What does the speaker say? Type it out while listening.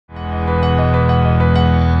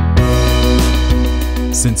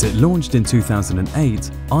Since it launched in 2008,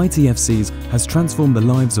 ITFCs has transformed the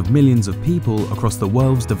lives of millions of people across the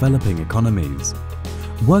world's developing economies.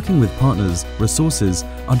 Working with partners, resources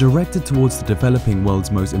are directed towards the developing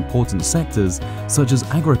world's most important sectors such as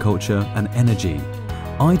agriculture and energy.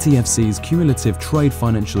 ITFC's cumulative trade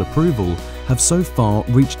financial approval have so far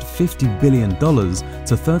reached $50 billion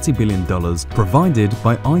to $30 billion provided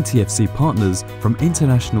by ITFC partners from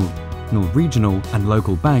international, regional and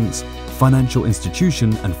local banks, financial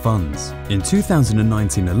institutions and funds. In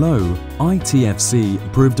 2019 alone, ITFC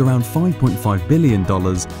approved around $5.5 billion and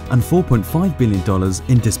 $4.5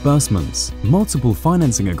 billion in disbursements. Multiple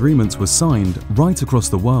financing agreements were signed right across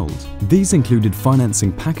the world. These included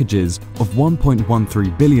financing packages of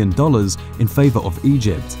 $1.13 billion in favor of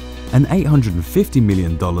Egypt, and $850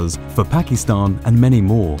 million for Pakistan and many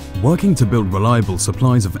more. Working to build reliable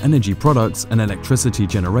supplies of energy products and electricity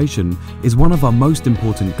generation is one of our most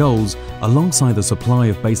important goals alongside the supply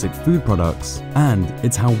of basic food products, and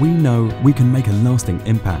it's how we know we can make a lasting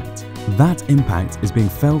impact. That impact is being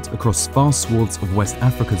felt across vast swaths of West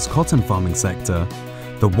Africa's cotton farming sector,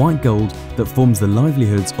 the white gold that forms the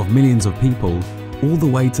livelihoods of millions of people, all the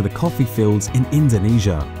way to the coffee fields in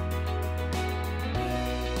Indonesia.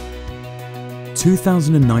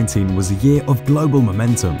 2019 was a year of global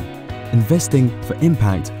momentum. Investing for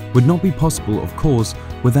impact would not be possible, of course,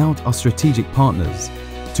 without our strategic partners.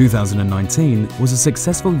 2019 was a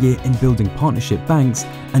successful year in building partnership banks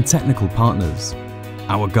and technical partners.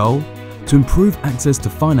 Our goal? To improve access to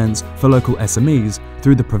finance for local SMEs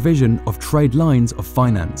through the provision of trade lines of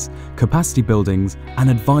finance, capacity buildings and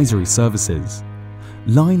advisory services.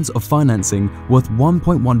 Lines of financing worth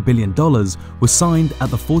 $1.1 billion were signed at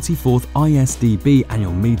the 44th ISDB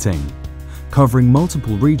annual meeting, covering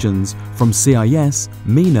multiple regions from CIS,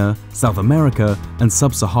 MENA, South America and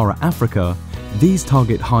Sub-Sahara Africa. These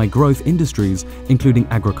target high-growth industries including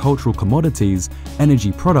agricultural commodities,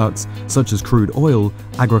 energy products such as crude oil,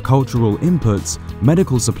 agricultural inputs,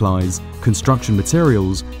 medical supplies, construction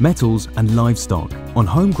materials, metals and livestock. On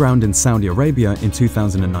home ground in Saudi Arabia in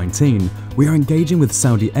 2019, we are engaging with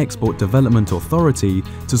Saudi Export Development Authority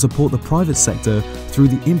to support the private sector through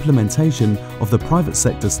the implementation of the Private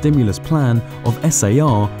Sector Stimulus Plan of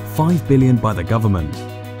SAR 5 billion by the government.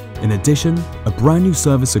 In addition, a brand new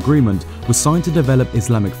service agreement was signed to develop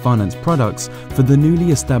Islamic finance products for the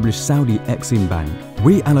newly established Saudi Exim Bank.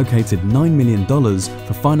 We allocated $9 million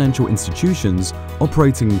for financial institutions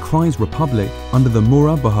operating in Krais Republic under the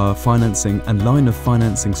Murabahah financing and line of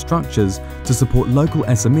financing structures to support local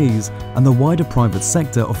SMEs and the wider private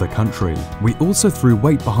sector of the country. We also threw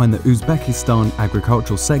weight behind the Uzbekistan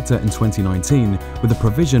agricultural sector in 2019 with a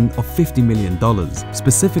provision of $50 million,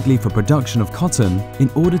 specifically for production of cotton in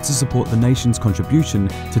order to support the nation's contribution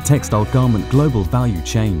to textile garment global value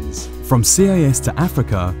chains. From CIS to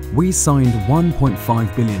Africa, we signed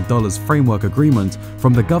 $1.5 billion framework agreement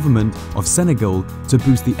from the government of Senegal to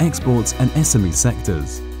boost the exports and SME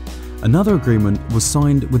sectors. Another agreement was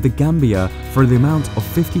signed with the Gambia for the amount of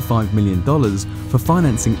 $55 million for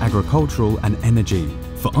financing agricultural and energy.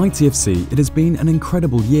 For ITFC, it has been an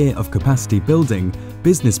incredible year of capacity building,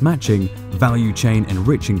 business matching, value chain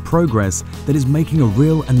enriching progress that is making a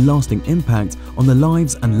real and lasting impact on the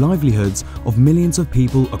lives and livelihoods of millions of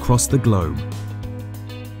people across the globe.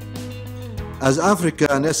 As Africa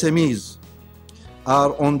and SMEs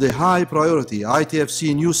are on the high priority,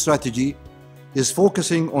 ITFC new strategy is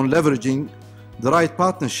focusing on leveraging the right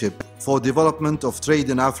partnership for development of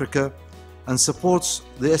trade in Africa and supports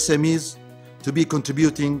the SMEs to be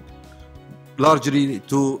contributing largely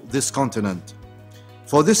to this continent.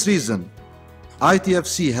 For this reason,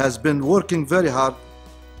 ITFC has been working very hard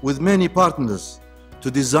with many partners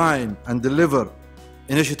to design and deliver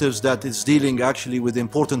initiatives that is dealing actually with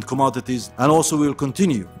important commodities, and also we will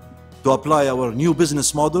continue to apply our new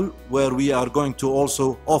business model where we are going to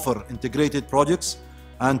also offer integrated projects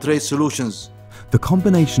and trade solutions. The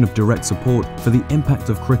combination of direct support for the impact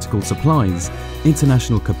of critical supplies,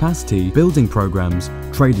 international capacity building programs,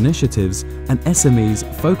 trade initiatives, and SMEs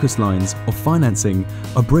focus lines of financing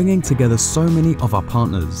are bringing together so many of our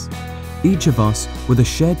partners, each of us with a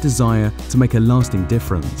shared desire to make a lasting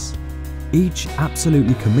difference, each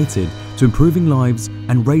absolutely committed to improving lives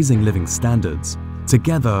and raising living standards.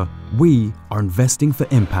 Together, we are investing for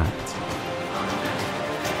impact.